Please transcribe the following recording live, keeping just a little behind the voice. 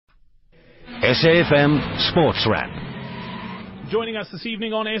SAFM Sports Wrap. Joining us this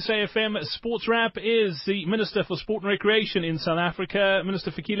evening on SAFM Sports Wrap is the Minister for Sport and Recreation in South Africa,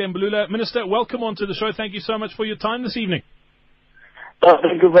 Minister Fikile Mbalula. Minister, welcome onto the show. Thank you so much for your time this evening.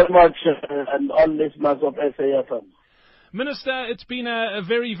 Thank you very much, and all listeners of SAFM. Minister, it's been a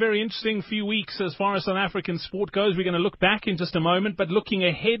very, very interesting few weeks as far as South African sport goes. We're going to look back in just a moment, but looking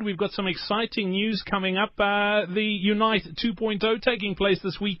ahead, we've got some exciting news coming up. The Unite 2.0 taking place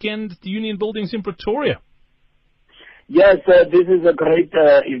this weekend, the Union Buildings in Pretoria. Yes, this is a great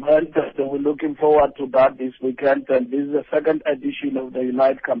event. We're looking forward to that this weekend, and this is the second edition of the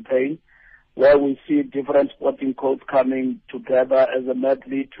Unite campaign, where we see different sporting codes coming together as a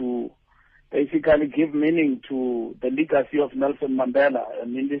medley to basically give meaning to the legacy of Nelson Mandela.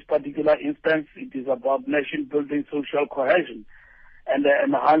 And in this particular instance, it is about nation building, social cohesion, and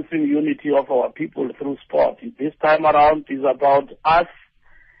enhancing unity of our people through sport. This time around is about us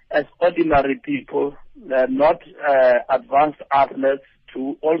as ordinary people, not advanced athletes,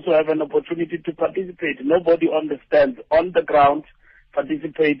 to also have an opportunity to participate. Nobody understands on the ground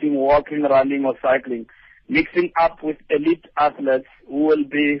participating, walking, running or cycling, mixing up with elite athletes who will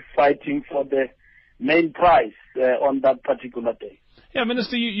be fighting for the main prize on that particular day. Yeah,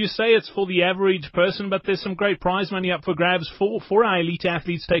 Minister, you say it's for the average person, but there's some great prize money up for grabs for our elite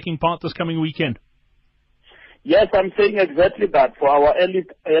athletes taking part this coming weekend. Yes, I'm saying exactly that for our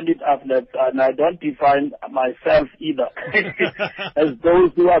elite athletes, and I don't define myself either as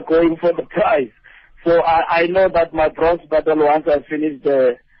those who are going for the prize. So I know that my bronze medal, once I finish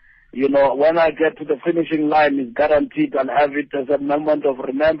when I get to the finishing line, is guaranteed. I'll have it as a moment of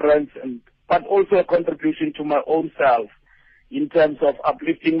remembrance, but also a contribution to my own self in terms of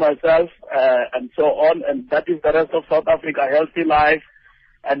uplifting myself and so on. And that is the rest of South Africa, a healthy life,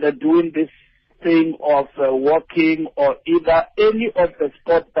 and doing this thing of walking or either any of the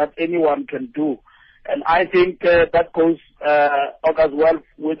sports that anyone can do. And I think that goes as well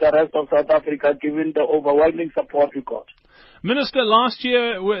with the rest of South Africa, given the overwhelming support we got. Minister, last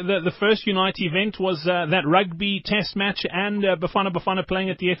year the first Unite event was that rugby test match and Bafana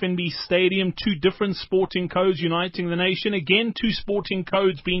playing at the FNB Stadium, two different sporting codes uniting the nation. Again, two sporting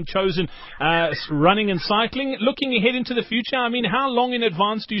codes being chosen, running and cycling. Looking ahead into the future, I mean, how long in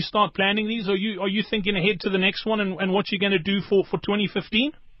advance do you start planning these? Are you thinking ahead to the next one and what you're going to do for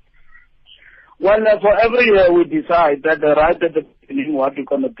 2015? Well, for every year we decide that right at the beginning what we're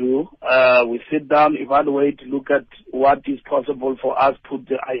going to do. We sit down, evaluate, look at what is possible for us, put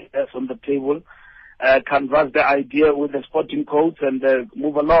the ideas on the table, canvas the idea with the sporting codes and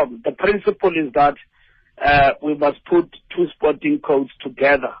move along. The principle is that we must put two sporting codes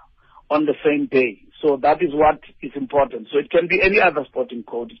together on the same day. So that is what is important. So it can be any other sporting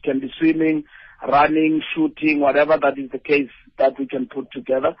code. It can be swimming, running, shooting, whatever that is the case that we can put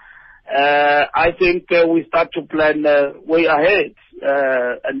together. I think we start to plan way ahead,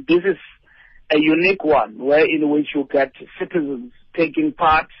 and this is a unique one, in which you get citizens taking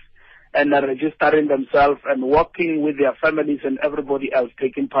part and registering themselves and working with their families and everybody else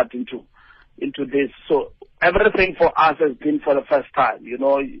taking part into this. So everything for us has been for the first time,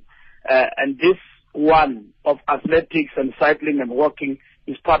 and this one of athletics and cycling and walking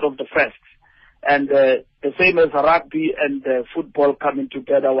is part of the first. And the same as rugby and football coming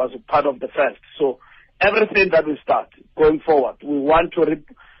together was a part of the first. So everything that we start going forward, we want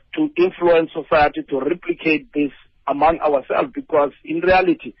to influence society to replicate this among ourselves, because in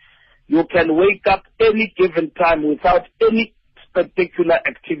reality, you can wake up any given time without any spectacular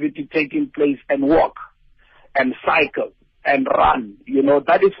activity taking place and walk and cycle and run.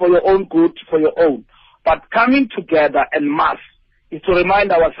 That is for your own good, for your own. But coming together en masse is to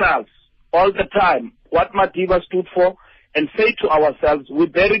remind ourselves all the time what Madiba stood for, and say to ourselves, we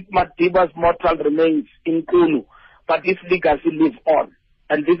buried Madiba's mortal remains in Kulu, but his legacy lives on.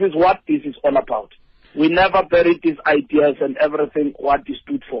 And this is what this is all about. We never buried his ideas and everything what he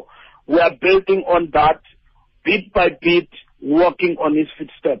stood for. We are building on that, bit by bit, walking on his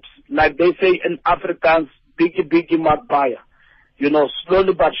footsteps. Like they say in Afrikaans, biggie Magbaya.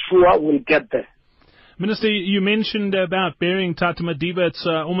 Slowly but sure we'll get there. Minister, you mentioned about burying Tata Madiba. It's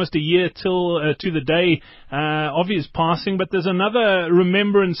almost a year till to the day of his passing, but there's another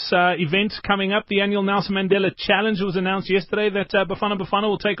remembrance event coming up. The annual Nelson Mandela Challenge was announced yesterday that Bafana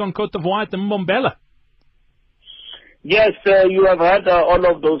will take on Cote d'Ivoire at the Mbombela. Yes, you have had all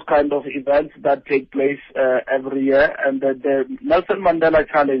of those kind of events that take place every year, and the Nelson Mandela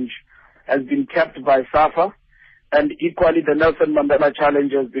Challenge has been kept by SAFA. And equally, the Nelson Mandela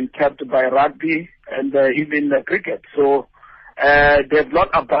Challenge has been kept by rugby and even cricket. So they've not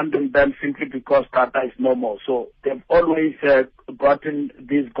abandoned them simply because Tata is no more. So they've always gotten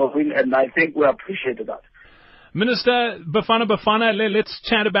this going, and I think we appreciate that. Minister Bafana Bafana, let's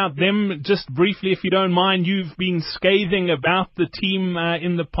chat about them just briefly, if you don't mind. You've been scathing about the team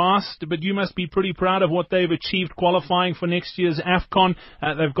in the past, but you must be pretty proud of what they've achieved qualifying for next year's AFCON.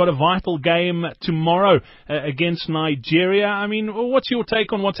 They've got a vital game tomorrow against Nigeria. I mean, what's your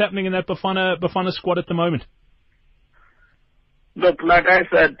take on what's happening in that Bafana squad at the moment? Look, like I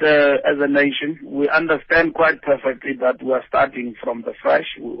said, as a nation, we understand quite perfectly that we are starting from the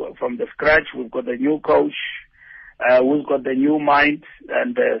scratch. We've got a new coach. We've got the new mind,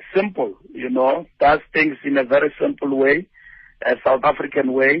 and simple, does things in a very simple way, a South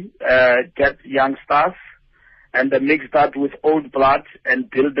African way, get young stars and mix that with old blood and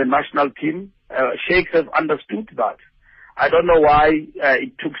build the national team. Sheikhs have understood that. I don't know why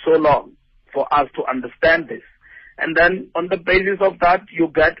it took so long for us to understand this. And then on the basis of that,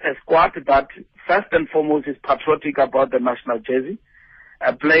 you get a squad that first and foremost is patriotic about the national jersey,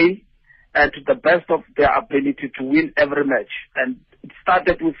 play to the best of their ability to win every match. And it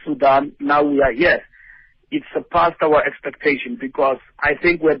started with Sudan. Now we are here. It surpassed our expectation because I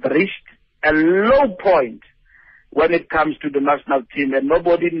think we've reached a low point when it comes to the national team, and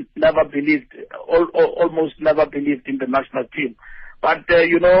nobody never believed, almost never believed in the national team. But,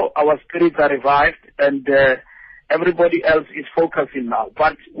 our spirits are revived, and everybody else is focusing now.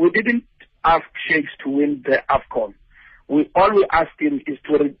 But we didn't ask Sheikhs to win the AFCON. All we asked him is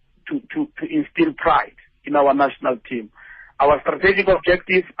to instill pride in our national team. Our strategic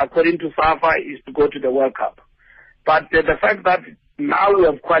objective, according to SAFA, is to go to the World Cup. But the fact that now we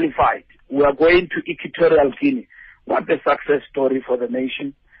have qualified, we are going to Equatorial Guinea. What a success story for the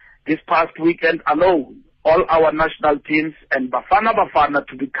nation. This past weekend alone, all our national teams and Bafana Bafana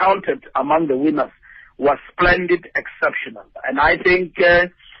to be counted among the winners was splendid, exceptional. And I think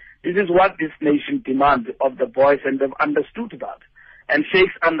this is what this nation demands of the boys, and they've understood that. And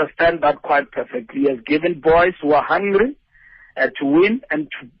Sheikhs understand that quite perfectly. He has given boys who are hungry to win and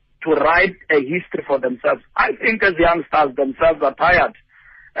to write a history for themselves. I think as youngsters themselves are tired.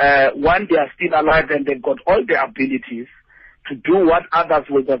 One, they are still alive and they've got all the abilities to do what others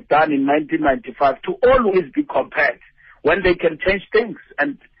would have done in 1995, to always be compared when they can change things.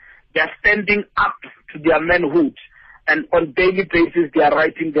 And they are standing up to their manhood. And on daily basis, they are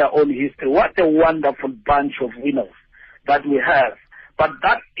writing their own history. What a wonderful bunch of winners that we have. But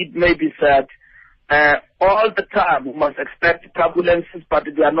that, it may be said, all the time we must expect turbulences, but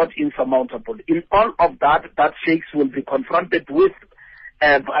they are not insurmountable. In all of that Sheikhs will be confronted with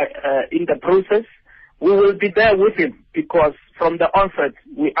in the process. We will be there with him because from the onset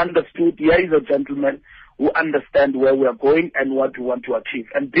we understood he is a gentleman who understands where we are going and what we want to achieve.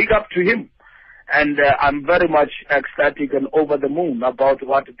 And big up to him. And I'm very much ecstatic and over the moon about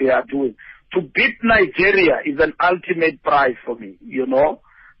what they are doing. To beat Nigeria is an ultimate prize for me,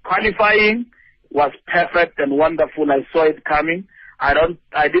 Qualifying was perfect and wonderful. I saw it coming. I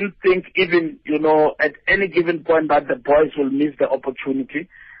didn't think even, at any given point that the boys will miss the opportunity.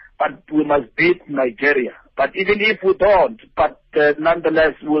 But we must beat Nigeria. But even if we don't,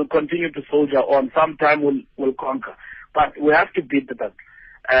 nonetheless, we'll continue to soldier on. Sometime we'll conquer. But we have to beat them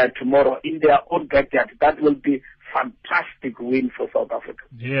tomorrow in their own backyard. That will be fantastic win for South Africa.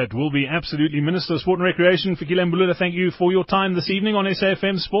 Yeah, it will be, absolutely. Minister of Sport and Recreation, Fikile Mbalula, thank you for your time this evening on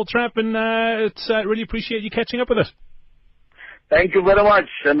SAFM Sports Wrap, and really appreciate you catching up with us. Thank you very much,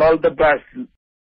 and all the best.